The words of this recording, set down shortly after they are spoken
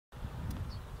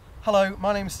Hello,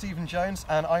 my name is Stephen Jones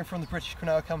and I'm from the British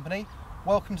Quinoa Company.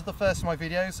 Welcome to the first of my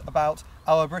videos about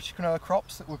our British Quinoa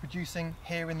crops that we're producing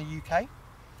here in the UK.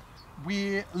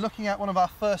 We're looking at one of our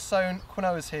first sown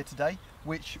quinoas here today,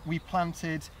 which we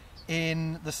planted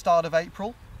in the start of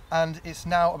April, and it's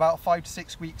now about 5 to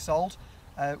 6 weeks old.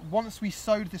 Once we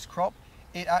sowed this crop,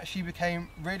 it actually became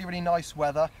really nice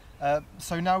weather,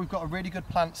 so now we've got a really good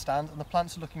plant stand and the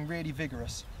plants are looking really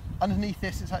vigorous. Underneath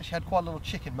this, it's actually had quite a little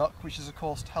chicken muck, which has of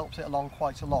course helped it along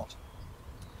quite a lot.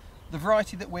 The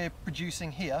variety that we're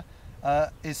producing here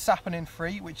is saponin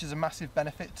free, which is a massive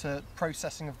benefit to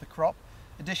processing of the crop.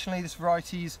 Additionally, this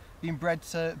variety's been bred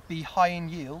to be high in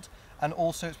yield, and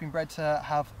also it's been bred to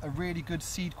have a really good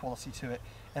seed quality to it,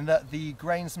 in that the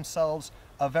grains themselves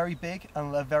are very big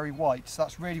and they're very white, so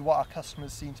that's really what our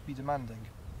customers seem to be demanding.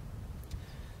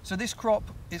 So this crop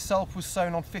itself was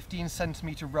sown on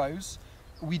 15cm rows.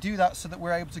 We do that so that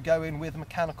we're able to go in with a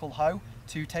mechanical hoe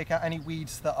to take out any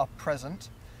weeds that are present.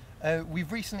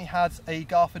 We've recently had a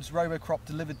Garford's robo crop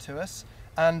delivered to us,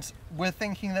 and we're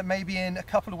thinking that maybe in a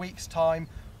couple of weeks' time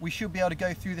we should be able to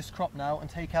go through this crop now and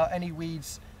take out any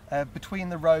weeds between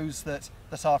the rows that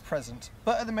are present.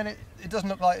 But at the minute it doesn't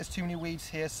look like there's too many weeds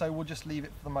here, so we'll just leave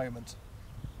it for the moment.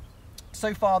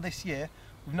 So far this year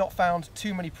we've not found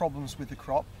too many problems with the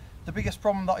crop. The biggest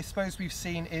problem that I suppose we've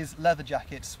seen is leather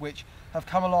jackets, which have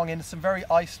come along in some very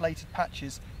isolated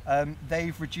patches.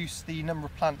 They've reduced the number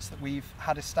of plants that we've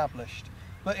had established.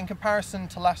 But in comparison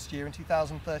to last year in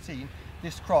 2013,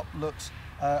 this crop looks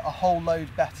a whole load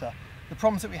better. The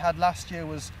problems that we had last year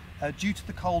was due to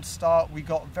the cold start, we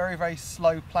got very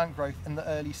slow plant growth in the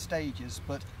early stages.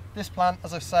 But this plant,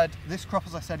 as I said, this crop,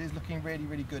 as I said, is looking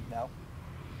really good now.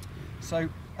 So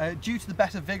due to the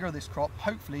better vigour of this crop,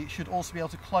 hopefully it should also be able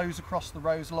to close across the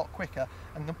rows a lot quicker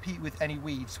and compete with any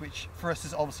weeds, which for us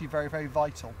is obviously very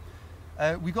vital.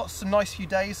 We've got some nice few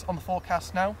days on the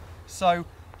forecast now, so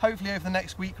hopefully over the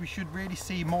next week we should really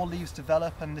see more leaves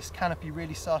develop and this canopy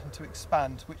really starting to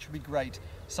expand, which would be great.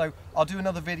 So I'll do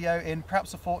another video in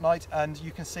perhaps a fortnight and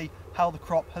you can see how the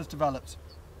crop has developed.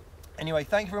 Anyway,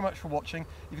 thank you very much for watching.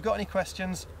 If you've got any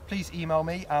questions, please email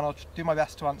me and I'll do my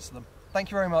best to answer them.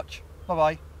 Thank you very much. Bye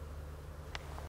bye.